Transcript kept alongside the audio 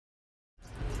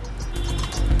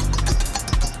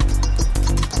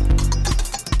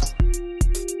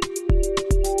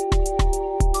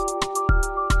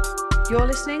You're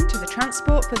listening to the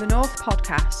Transport for the North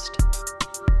podcast.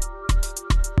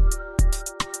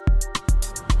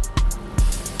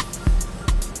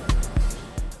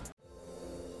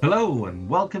 Hello and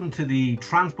welcome to the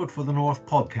Transport for the North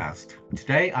podcast.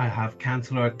 Today I have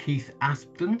Councillor Keith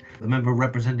Aspden, the member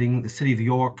representing the City of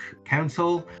York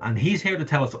Council, and he's here to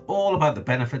tell us all about the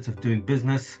benefits of doing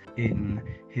business in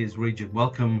his region.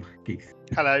 Welcome, Keith.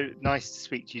 Hello, nice to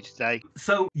speak to you today.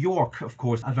 So York, of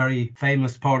course, a very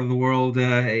famous part of the world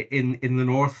in the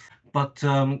north. But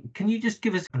can you just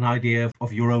give us an idea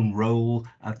of your own role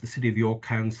at the City of York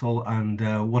Council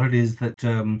and what it is that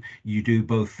you do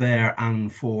both there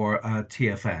and for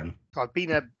TFN? I've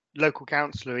been a local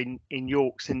councillor in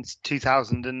York since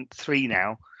 2003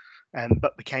 now,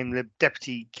 but became the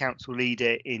Deputy Council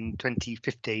Leader in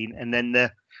 2015 and then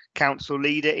the Council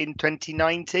Leader in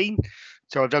 2019.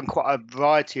 So I've done quite a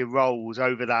variety of roles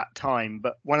over that time.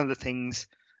 But one of the things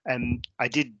I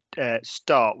did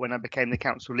start when I became the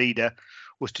council leader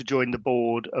was to join the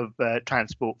board of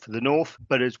Transport for the North.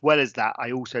 But as well as that,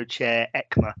 I also chair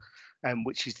ECMA,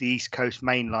 which is the East Coast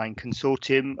Mainline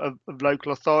consortium of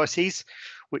local authorities,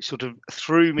 which sort of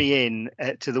threw me in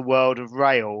to the world of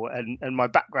rail. And my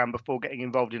background before getting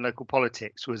involved in local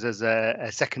politics was as a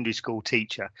secondary school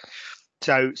teacher.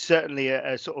 So certainly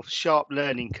a sort of sharp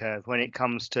learning curve when it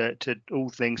comes to all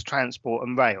things transport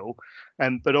and rail,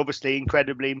 but obviously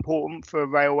incredibly important for a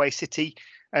railway city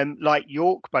like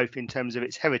York, both in terms of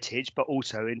its heritage, but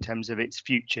also in terms of its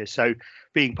future. So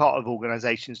being part of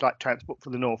organisations like Transport for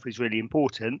the North is really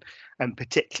important, and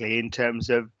particularly in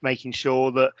terms of making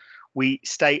sure that we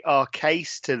state our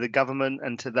case to the government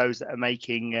and to those that are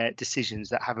making decisions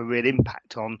that have a real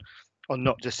impact on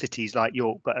not just cities like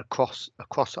York, but across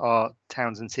our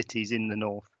towns and cities in the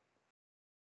north.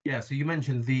 Yeah, so you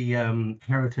mentioned the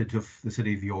heritage of the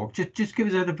City of York. Just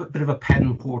give us a bit of a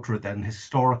pen portrait then,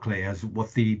 historically, as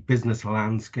what the business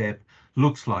landscape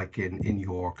looks like in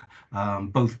York,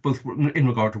 both in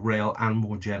regard to rail and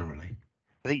more generally.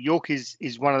 I think York is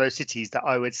one of those cities that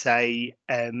I would say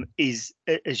is,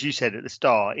 as you said at the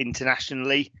start,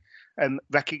 internationally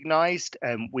recognised.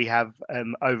 We have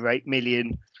over 8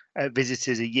 million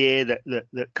visitors a year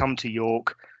that come to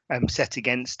York, set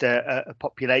against a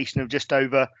population of just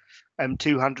over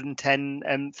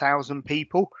 210,000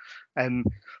 people.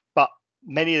 But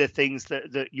many of the things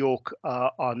that York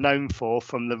are known for,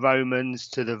 from the Romans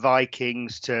to the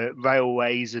Vikings to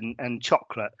railways and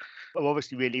chocolate, are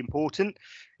obviously really important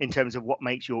in terms of what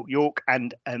makes York York.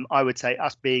 And I would say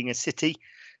us being a city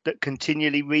that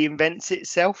continually reinvents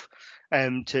itself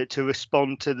to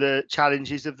respond to the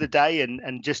challenges of the day,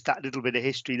 and just that little bit of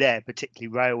history there, particularly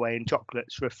railway and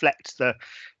chocolates, reflects the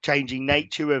changing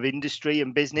nature of industry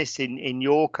and business in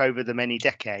York over the many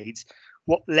decades.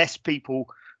 What less people,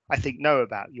 I think, know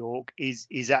about York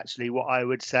is actually what I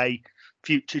would say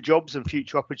future jobs and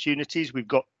future opportunities. We've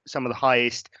got some of the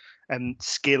highest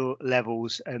skill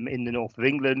levels in the north of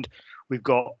England. We've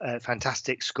got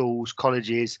fantastic schools,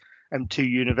 colleges, 2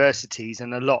 universities,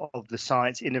 and a lot of the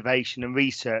science, innovation and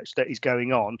research that is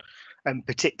going on, and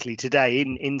particularly today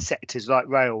in sectors like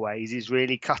railways, is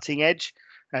really cutting edge.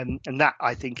 And that,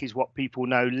 I think, is what people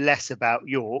know less about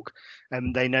York.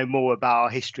 They know more about our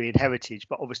history and heritage.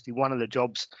 But obviously one of the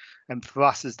jobs for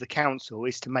us as the council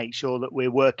is to make sure that we're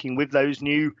working with those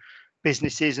new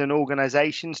businesses and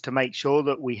organisations to make sure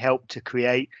that we help to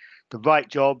create the right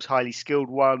jobs, highly skilled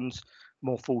ones,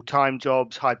 more full-time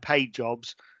jobs, high-paid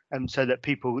jobs, so that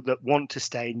people that want to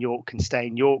stay in York can stay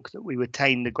in York, that we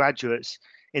retain the graduates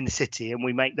in the city and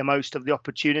we make the most of the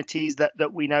opportunities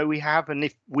that we know we have. And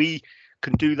if we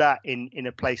can do that in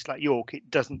a place like York, it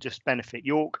doesn't just benefit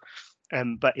York,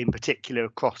 but in particular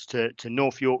across to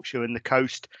North Yorkshire and the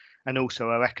coast, and also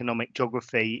our economic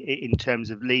geography in terms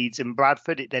of Leeds and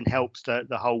Bradford. It then helps the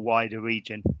whole wider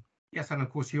region. Yes, and of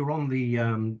course you're on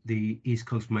the East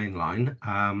Coast Mainline,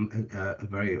 a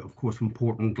very, of course,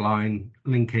 important line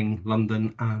linking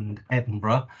London and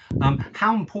Edinburgh.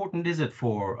 How important is it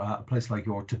for a place like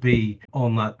York to be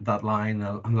on that line,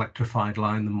 an electrified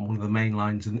line, one of the main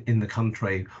lines in the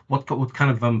country? What kind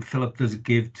of fillip does it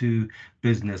give to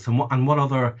business, and what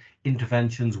other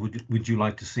interventions would you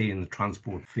like to see in the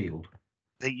transport field?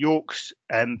 The York's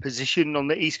position on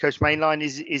the East Coast Mainline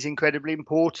is incredibly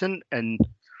important, and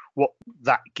what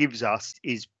that gives us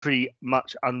is pretty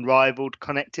much unrivaled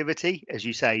connectivity, as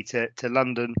you say, to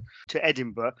London, to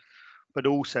Edinburgh, but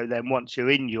also then once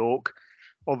you're in York,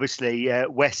 obviously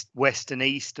west and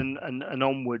east and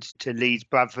onwards to Leeds,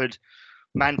 Bradford,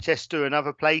 Manchester and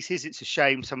other places. It's a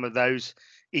shame some of those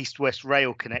east-west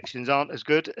rail connections aren't as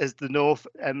good as the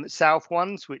north-south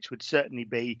ones, which would certainly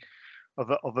be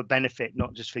of a benefit,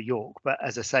 not just for York, but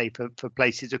as I say, for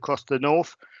places across the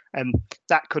north.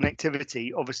 That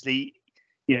connectivity obviously,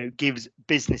 gives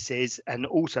businesses and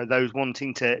also those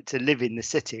wanting to live in the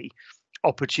city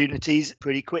opportunities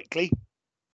pretty quickly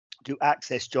to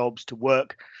access jobs, to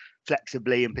work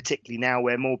flexibly, and particularly now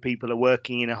where more people are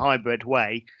working in a hybrid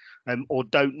way, or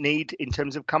don't need, in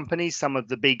terms of companies, some of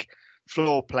the big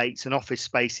floor plates and office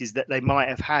spaces that they might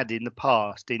have had in the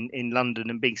past in London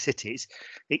and big cities.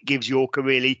 It gives York a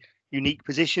really unique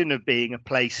position of being a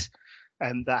place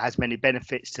that has many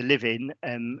benefits to live in,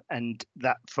 and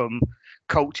that from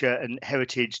culture and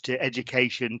heritage to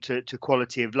education to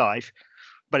quality of life.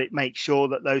 But it makes sure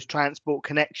that those transport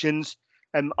connections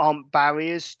aren't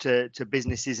barriers to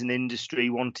businesses and industry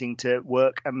wanting to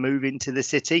work and move into the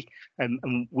city.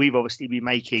 And we've obviously been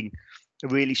making a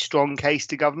really strong case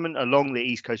to government along the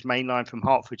East Coast Mainline from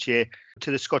Hertfordshire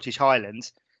to the Scottish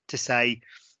Highlands to say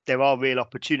there are real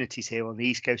opportunities here on the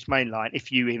East Coast Mainline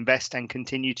if you invest and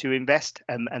continue to invest,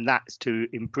 and that's to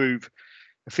improve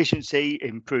efficiency,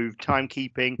 improve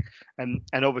timekeeping, and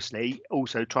obviously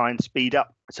also try and speed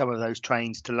up some of those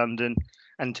trains to London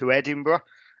and to Edinburgh.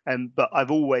 But I've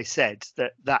always said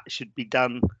that should be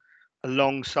done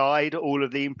alongside all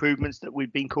of the improvements that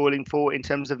we've been calling for in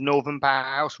terms of Northern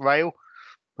Powerhouse Rail,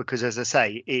 because as I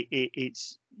say,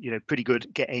 it's pretty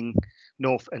good getting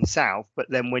north and south, but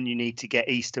then when you need to get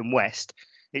east and west,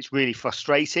 it's really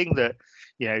frustrating that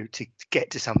to get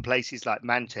to some places like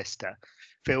Manchester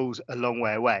feels a long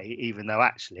way away, even though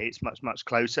actually it's much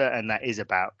closer. And that is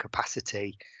about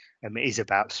capacity, it is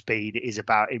about speed, it is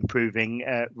about improving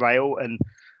rail. And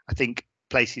I think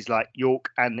places like York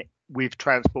and with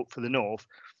Transport for the North,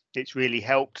 it's really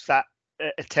helped that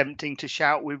attempting to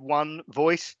shout with one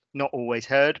voice, not always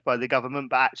heard by the government,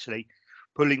 but actually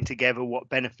pulling together what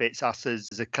benefits us as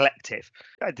a collective,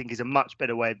 I think is a much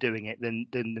better way of doing it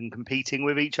than competing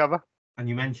with each other. And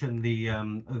you mentioned the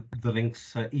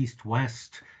links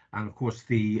east-west, and of course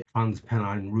the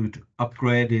TransPennie Route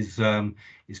Upgrade is going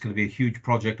to be a huge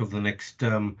project over the next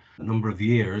number of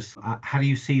years. How do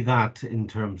you see that in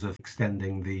terms of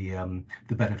extending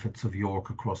the benefits of York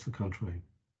across the country?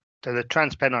 So the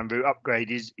TransPennie Route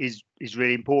Upgrade is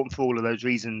really important for all of those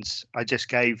reasons I just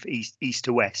gave, east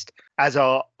to west, as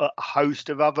are a host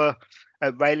of other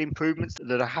rail improvements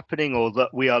that are happening or that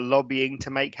we are lobbying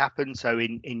to make happen. So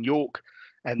in York,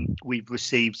 we've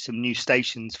received some new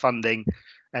stations funding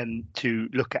to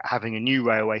look at having a new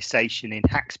railway station in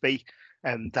Haxby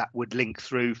that would link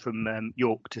through from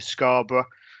York to Scarborough.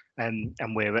 And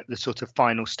we're at the sort of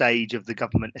final stage of the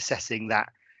government assessing that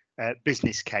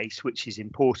business case, which is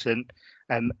important.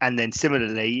 And then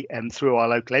similarly, through our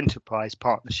local enterprise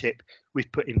partnership,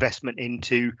 we've put investment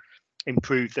into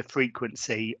improve the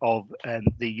frequency of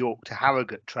the York to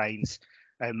Harrogate trains,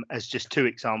 as just two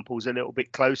examples, a little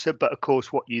bit closer. But of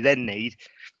course, what you then need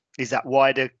is that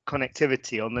wider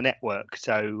connectivity on the network.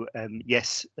 So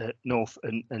yes, north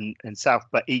and south,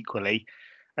 but equally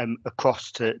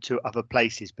across to other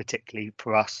places, particularly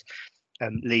for us,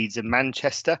 Leeds and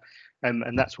Manchester.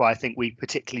 And that's why I think we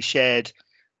particularly shared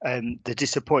the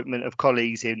disappointment of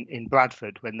colleagues in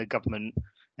Bradford when the government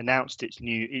announced its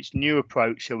new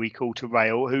approach, shall we call, to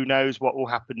rail. Who knows what will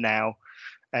happen now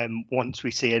once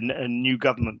we see a new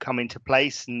government come into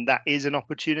place, and that is an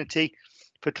opportunity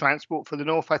for Transport for the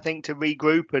North, I think, to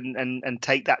regroup and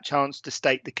take that chance to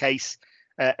state the case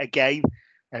again,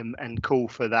 and call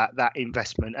for that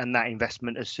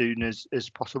investment as soon as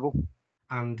possible.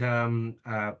 And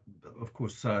of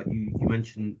course, you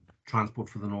mentioned Transport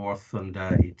for the North, and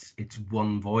it's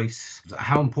one voice.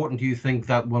 How important do you think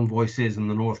that one voice is in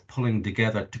the North pulling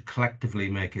together to collectively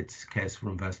make its case for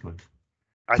investment?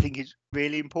 I think it's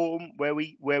really important where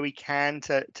we can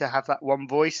to have that one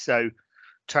voice. So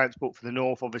Transport for the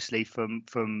North, obviously from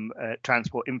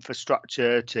transport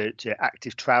infrastructure to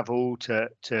active travel to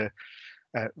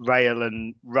rail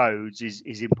and roads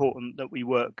is important that we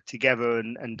work together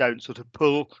and don't sort of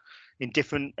pull in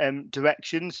different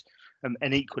directions.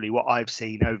 And equally, what I've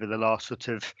seen over the last sort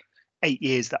of 8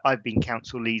 years that I've been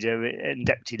council leader and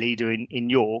deputy leader in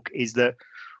York is that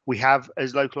we have,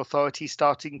 as local authorities,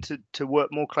 starting to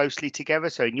work more closely together.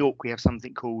 So in York, we have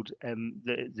something called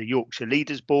the Yorkshire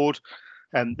Leaders Board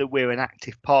that we're an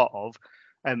active part of.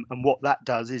 And what that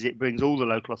does is it brings all the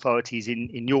local authorities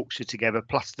in Yorkshire together,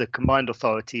 plus the combined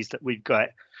authorities that we've got,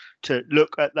 to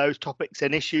look at those topics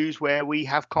and issues where we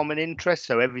have common interests.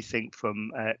 So everything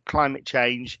from climate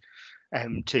change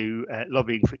to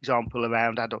lobbying, for example,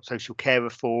 around adult social care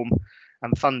reform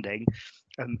and funding.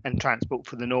 And Transport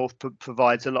for the North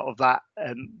provides a lot of that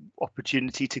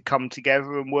opportunity to come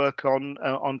together and work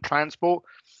on transport.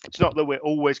 It's not that we're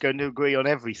always going to agree on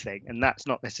everything, and that's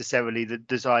not necessarily the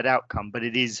desired outcome, but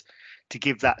it is to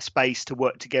give that space to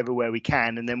work together where we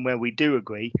can, and then where we do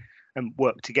agree and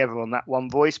work together on that one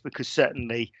voice, because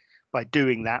certainly by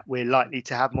doing that, we're likely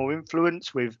to have more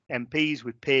influence with MPs,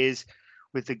 with peers,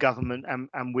 with the government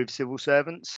and with civil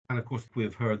servants. And of course,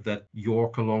 we've heard that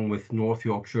York, along with North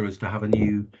Yorkshire, is to have a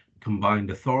new combined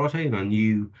authority and a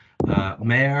new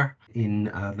mayor in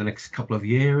the next couple of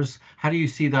years. How do you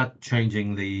see that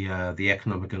changing the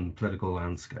economic and political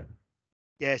landscape?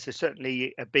 Yeah, so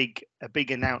certainly a big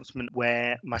announcement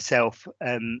where myself,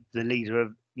 the leader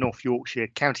of North Yorkshire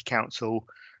County Council,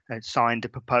 signed a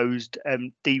proposed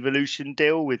devolution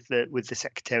deal with the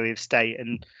Secretary of State,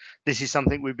 and this is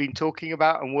something we've been talking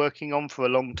about and working on for a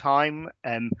long time.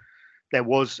 There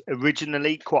was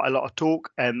originally quite a lot of talk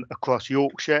across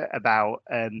Yorkshire about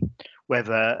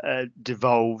whether a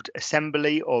devolved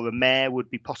assembly or a mayor would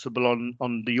be possible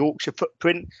on the Yorkshire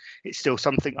footprint. It's still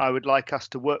something I would like us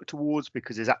to work towards,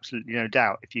 because there's absolutely no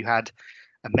doubt if you had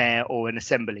a mayor or an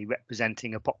assembly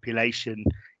representing a population,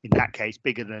 in that case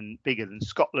bigger than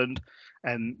Scotland,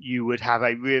 you would have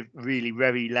a really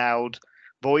very loud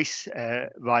voice,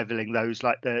 rivaling those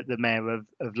like the mayor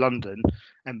of London.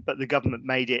 But the government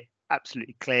made it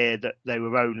absolutely clear that they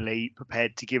were only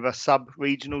prepared to give us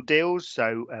sub-regional deals.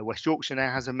 So West Yorkshire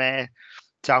now has a mayor,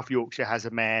 South Yorkshire has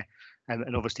a mayor,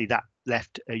 and obviously that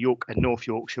left York and North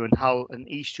Yorkshire and Hull and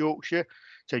East Yorkshire.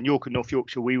 So in York and North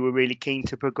Yorkshire, we were really keen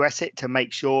to progress it, to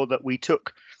make sure that we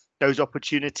took those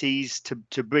opportunities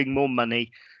to bring more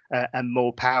money and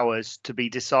more powers to be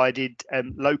decided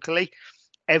locally.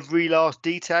 Every last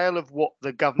detail of what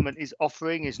the government is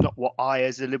offering is not what I,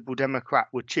 as a Liberal Democrat,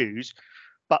 would choose.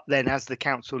 But then, as the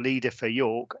council leader for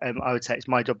York, I would say it's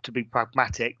my job to be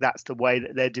pragmatic. That's the way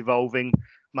that they're devolving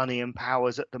money and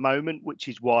powers at the moment, which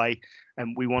is why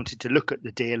we wanted to look at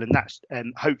the deal. And that's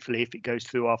hopefully, if it goes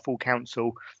through our full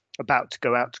council, about to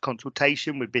go out to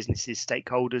consultation with businesses,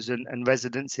 stakeholders and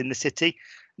residents in the city.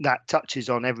 That touches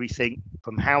on everything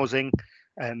from housing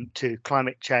to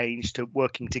climate change to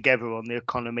working together on the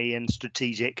economy and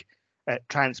strategic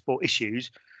transport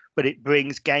issues. But it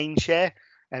brings gain share.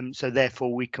 So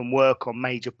therefore, we can work on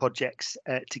major projects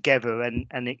together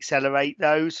and accelerate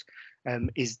those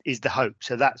is the hope.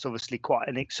 So that's obviously quite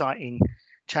an exciting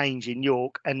change in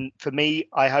York. And for me,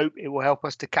 I hope it will help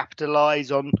us to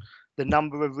capitalise on the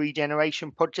number of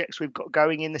regeneration projects we've got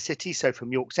going in the city. So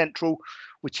from York Central,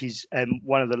 which is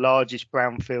one of the largest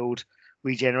brownfield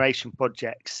regeneration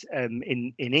projects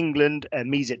in England,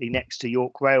 immediately next to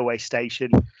York Railway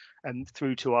Station,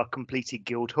 through to our completed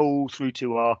Guildhall, through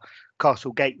to our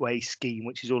Castle Gateway scheme,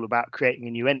 which is all about creating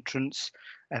a new entrance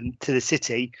to the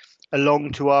city,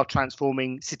 along to our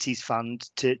Transforming Cities Fund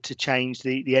to change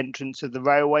the entrance of the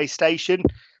railway station.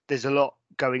 There's a lot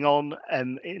going on,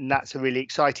 and that's a really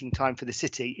exciting time for the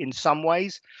city. In some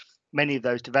ways, many of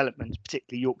those developments,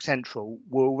 particularly York Central,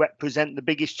 will represent the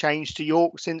biggest change to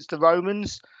York since the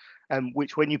Romans,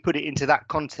 which, when you put it into that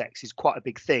context, is quite a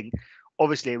big thing.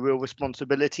 Obviously, a real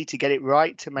responsibility to get it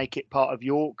right, to make it part of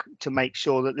York, to make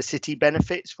sure that the city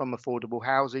benefits from affordable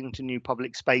housing to new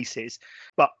public spaces.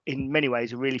 But in many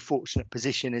ways, a really fortunate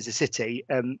position as a city.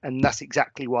 And that's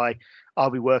exactly why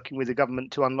I'll be working with the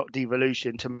government to unlock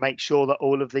devolution, to make sure that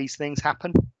all of these things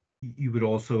happen. You would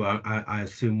also, I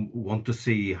assume, want to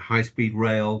see high-speed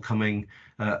rail coming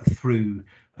through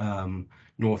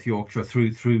North Yorkshire,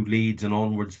 through Leeds and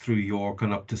onwards through York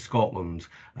and up to Scotland,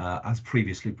 as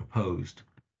previously proposed.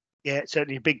 Yeah,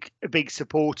 certainly a big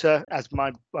supporter, as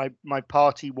my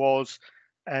party was,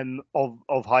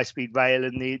 of high-speed rail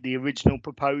and the original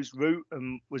proposed route,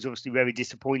 and was obviously very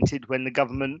disappointed when the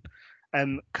government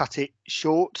cut it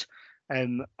short.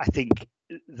 I think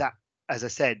that, as I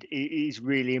said, it is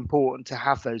really important to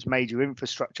have those major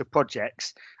infrastructure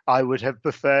projects. I would have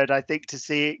preferred, I think, to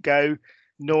see it go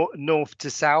north to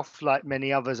south, like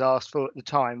many others asked for at the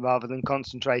time, rather than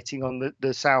concentrating on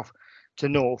the south to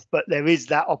north. But there is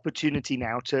that opportunity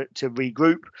now to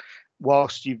regroup,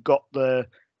 whilst you've got the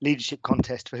leadership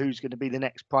contest for who's going to be the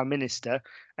next prime minister.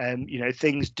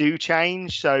 Things do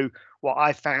change. So what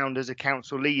I found as a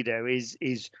council leader is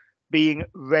being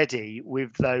ready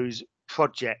with those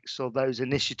projects or those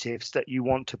initiatives that you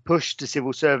want to push to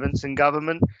civil servants and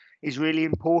government is really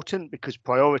important, because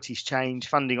priorities change,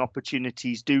 funding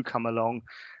opportunities do come along,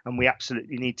 and we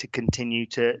absolutely need to continue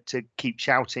to keep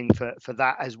shouting for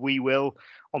that, as we will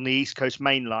on the East Coast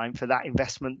Mainline, for that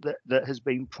investment that has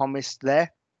been promised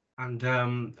there. And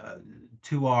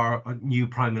to our new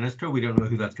Prime Minister, we don't know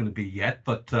who that's going to be yet,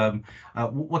 but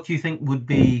what do you think would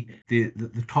be the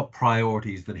top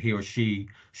priorities that he or she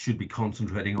should be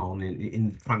concentrating on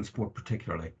in transport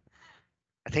particularly?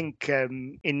 I think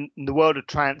in the world of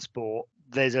transport,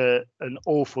 there's an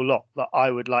awful lot that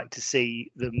I would like to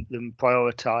see them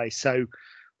prioritise. So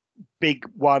big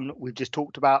one we've just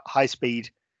talked about, high speed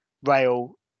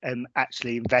rail,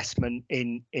 actually investment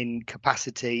in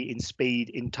capacity, in speed,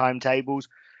 in timetables,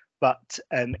 but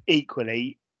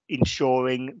equally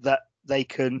ensuring that they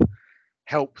can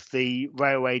help the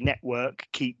railway network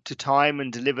keep to time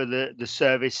and deliver the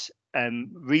service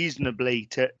reasonably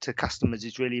to customers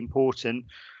is really important.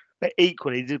 But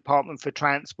equally, the Department for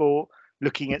Transport,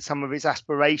 looking at some of its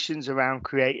aspirations around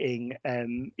creating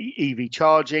EV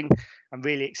charging and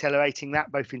really accelerating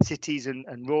that both in cities and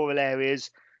rural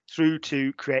areas, through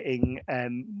to creating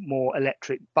more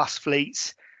electric bus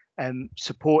fleets,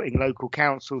 supporting local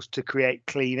councils to create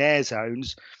clean air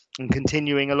zones, and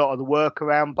continuing a lot of the work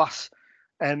around bus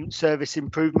service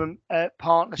improvement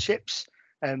partnerships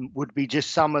would be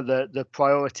just some of the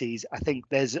priorities. I think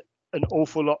there's an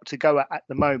awful lot to go at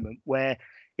the moment, where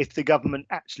if the government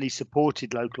actually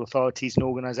supported local authorities and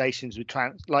organisations with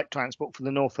like Transport for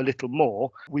the North a little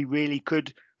more, we really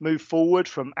could move forward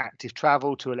from active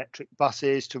travel to electric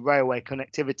buses to railway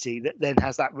connectivity that then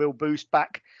has that real boost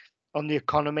back on the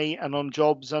economy and on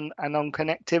jobs and on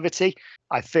connectivity.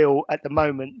 I feel at the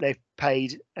moment they've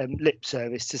paid lip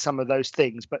service to some of those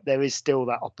things, but there is still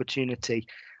that opportunity,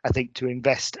 I think, to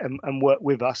invest and work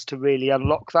with us to really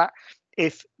unlock that,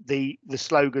 if the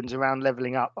slogans around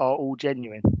levelling up are all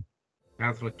genuine.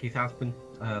 Councillor Keith Aspden,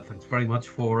 thanks very much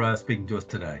for speaking to us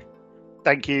today.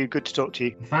 Thank you. Good to talk to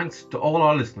you. Thanks to all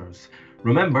our listeners.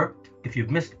 Remember, if you've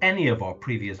missed any of our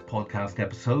previous podcast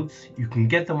episodes, you can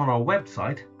get them on our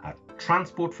website at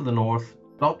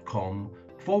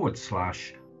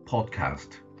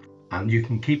transportforthenorth.com/podcast. And you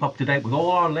can keep up to date with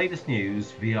all our latest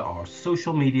news via our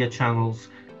social media channels.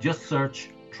 Just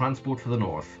search Transport for the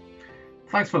North.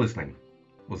 Thanks for listening.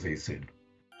 We'll see you soon.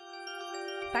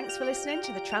 Thanks for listening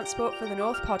to the Transport for the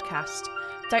North podcast.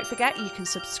 Don't forget you can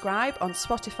subscribe on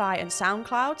Spotify and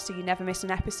SoundCloud so you never miss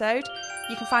an episode.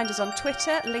 You can find us on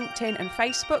Twitter, LinkedIn and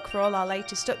Facebook for all our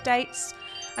latest updates.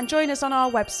 And join us on our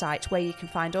website where you can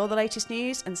find all the latest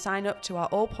news and sign up to our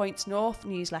All Points North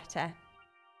newsletter.